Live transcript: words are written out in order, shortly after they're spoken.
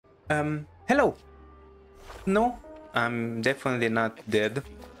Hello. No, I'm definitely not dead.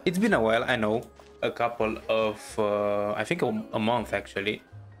 It's been a while, I know. A couple of, I think a month actually.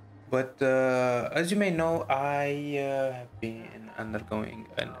 But as you may know, I have been undergoing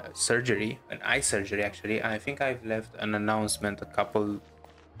a surgery, an eye surgery actually. I think I've left an announcement a couple,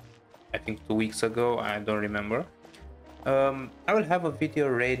 I think 2 weeks ago, I don't remember. I will have a video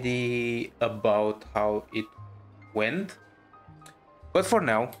ready about how it went. But for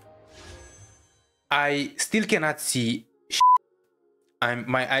now, I still cannot see.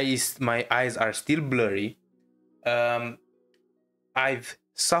 My eyes are still blurry. Um, I've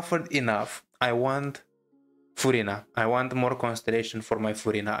suffered enough. I want Furina. I want more constellation for my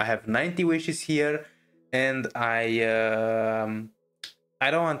Furina. I have 90 wishes here, and I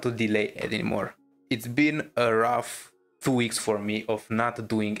don't want to delay it anymore. It's been a rough 2 weeks for me of not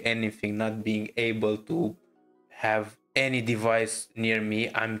doing anything, not being able to have any device near me.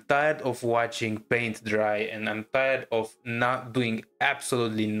 I'm tired of watching paint dry, and I'm tired of not doing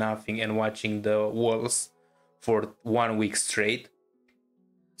absolutely nothing and watching the walls for 1 week straight.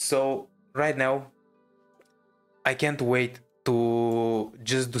 So right now I can't wait to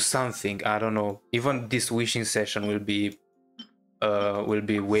just do something. I don't know, even this wishing session will be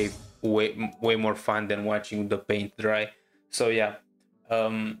way more fun than watching the paint dry. So yeah,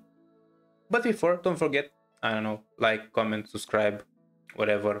 but before, don't forget, I don't know, like, comment, subscribe,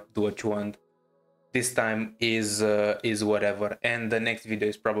 whatever, do what you want. This time is whatever, and the next video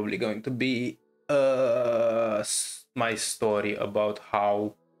is probably going to be my story about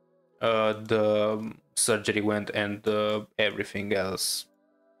how the surgery went and everything else,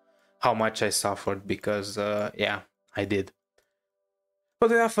 how much I suffered, because yeah, I did. But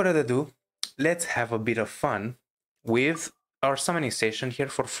without further ado, let's have a bit of fun with our summoning station here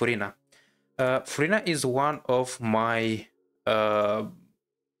for Furina. Furina is one of my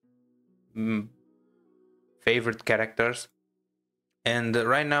favorite characters, and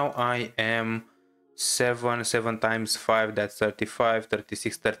right now I am 7 times 5, that's 35,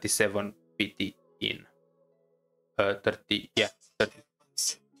 36, 37 PT in 30, yeah, 30.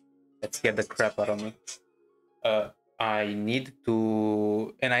 Let's get the crap out of me. I need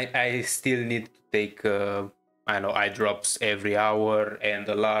to, and I still need to take I know, eye drops every hour, and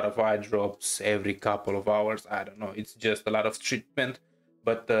a lot of eye drops every couple of hours. I don't know, it's just a lot of treatment.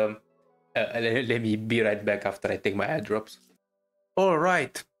 But let me be right back after I take my eye drops. All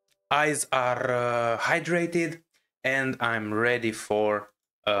right, eyes are hydrated, and I'm ready for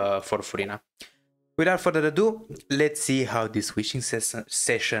Furina. Without further ado, let's see how this wishing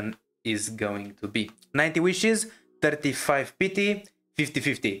session is going to be. 90 wishes, 35 PT,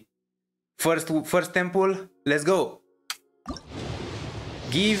 50-50. First temple, let's go.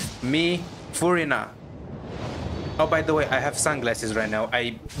 Give me Furina. Oh, by the way, I have sunglasses right now.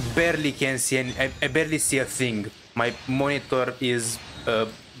 I barely can see any, I barely see a thing. My monitor is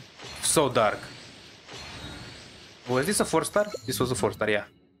so dark. Was this a 4-star? This was a 4-star, yeah.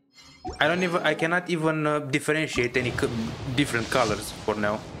 I cannot even differentiate any different colors for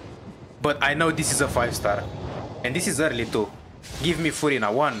now. But I know this is a 5-star. And this is early too. Give me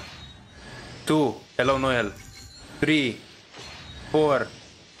Furina. 1, 2, hello Noel. 3, 4,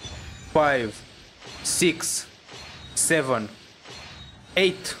 5, 6, 7,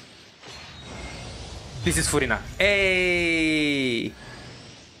 8. This is Furina. Hey!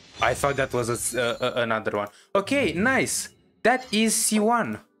 I thought that was another one. Okay, nice. That is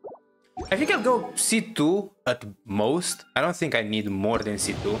C1. I think I'll go C2 at most. I don't think I need more than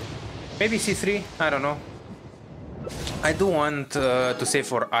C2. Maybe C3, I don't know. I do want to save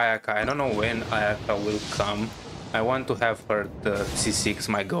for Ayaka. I don't know when Ayaka will come. I want to have her the C6,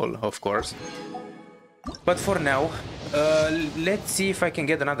 my goal, of course. But for now, let's see if I can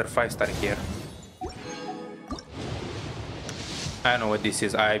get another 5-star here. I don't know what this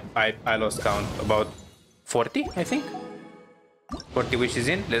is. I lost count. About 40, I think. 40 wishes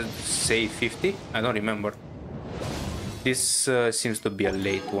in. Let's say 50. I don't remember. This seems to be a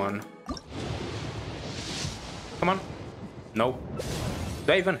late one. Come on. No.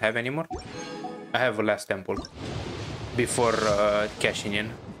 Do I even have any more? I have a last temple before cashing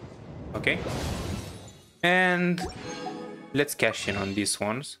in. Okay. And let's cash in on these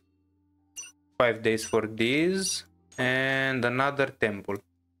ones. 5 days for these. And another temple.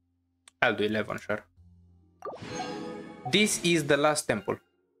 I'll do 11, sure. This is the last temple.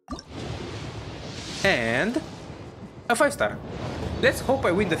 And a 5-star. Let's hope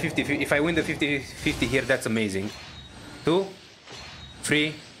I win the 50-50. If I win the 50-50 here, that's amazing. 2,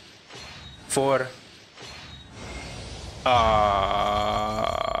 3, 4.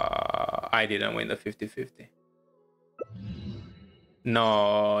 I didn't win the 50-50.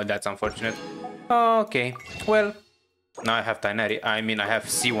 No, that's unfortunate. Okay, well, now I have Tainari. I mean, I have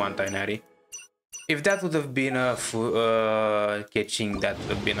C1 Tainari. If that would have been a catching, that would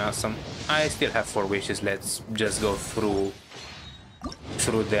have been awesome. I still have 4 wishes. Let's just go through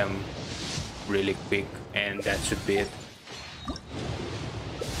them really quick, and that should be it.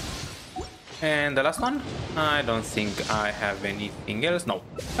 And the last one? I don't think I have anything else. No.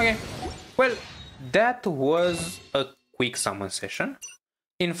 Okay. Well, that was a quick summon session.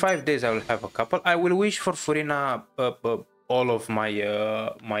 In 5 days, I will have a couple. I will wish for Furina all of my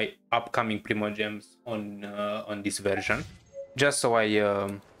my upcoming Primo Gems on this version, just so I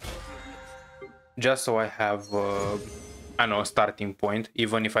have I know, a starting point.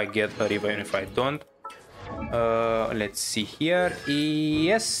 Even if I get her, even if I don't. Let's see here.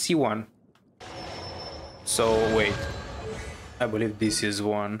 Yes, C1. So wait, I believe this is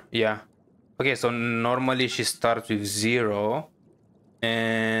 1. Yeah. Okay, so normally she starts with 0,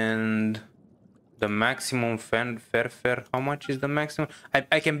 and the maximum fair. How much is the maximum?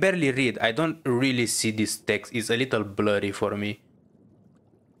 I can barely read. I don't really see this text. It's a little blurry for me,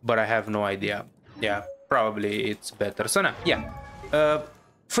 but I have no idea. Yeah, probably it's better. So now, yeah,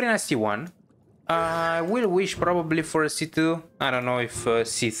 Furina C1. I will wish probably for a C2. I don't know if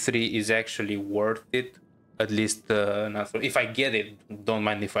C3 is actually worth it. At least not for, if I get it, don't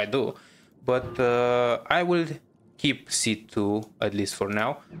mind if I do. But I will keep C2 at least for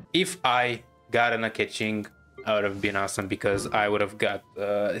now. If I got a catching, I would have been awesome because I would have got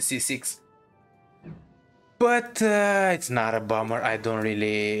C6. But it's not a bummer. I don't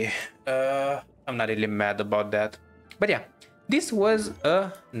really... I'm not really mad about that. But yeah, this was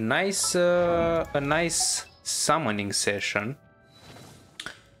a nice summoning session.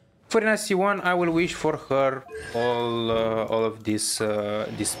 Furina C1, I will wish for her all of this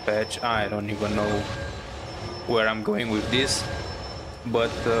this patch. I don't even know where I'm going with this, but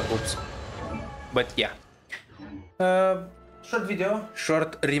oops. But yeah, short video,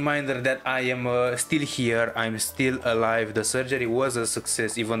 short reminder that I am still here. I'm still alive. The surgery was a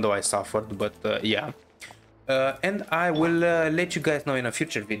success, even though I suffered. But yeah, and I will let you guys know in a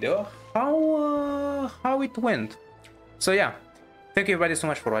future video how it went. So yeah. Thank you everybody so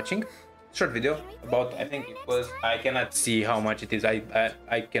much for watching. Short video about, I think it was, I cannot see how much it is.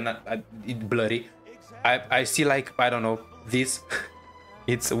 I cannot, it's blurry. I see like, I don't know, this.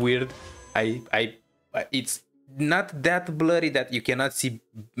 It's weird. It's not that blurry that you cannot see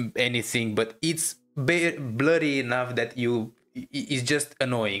anything, but it's blurry enough that it's just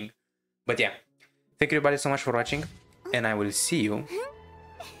annoying. But yeah, thank you everybody so much for watching, and I will see you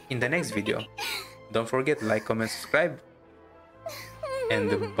in the next video. Don't forget, like, comment, subscribe. And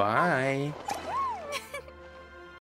bye.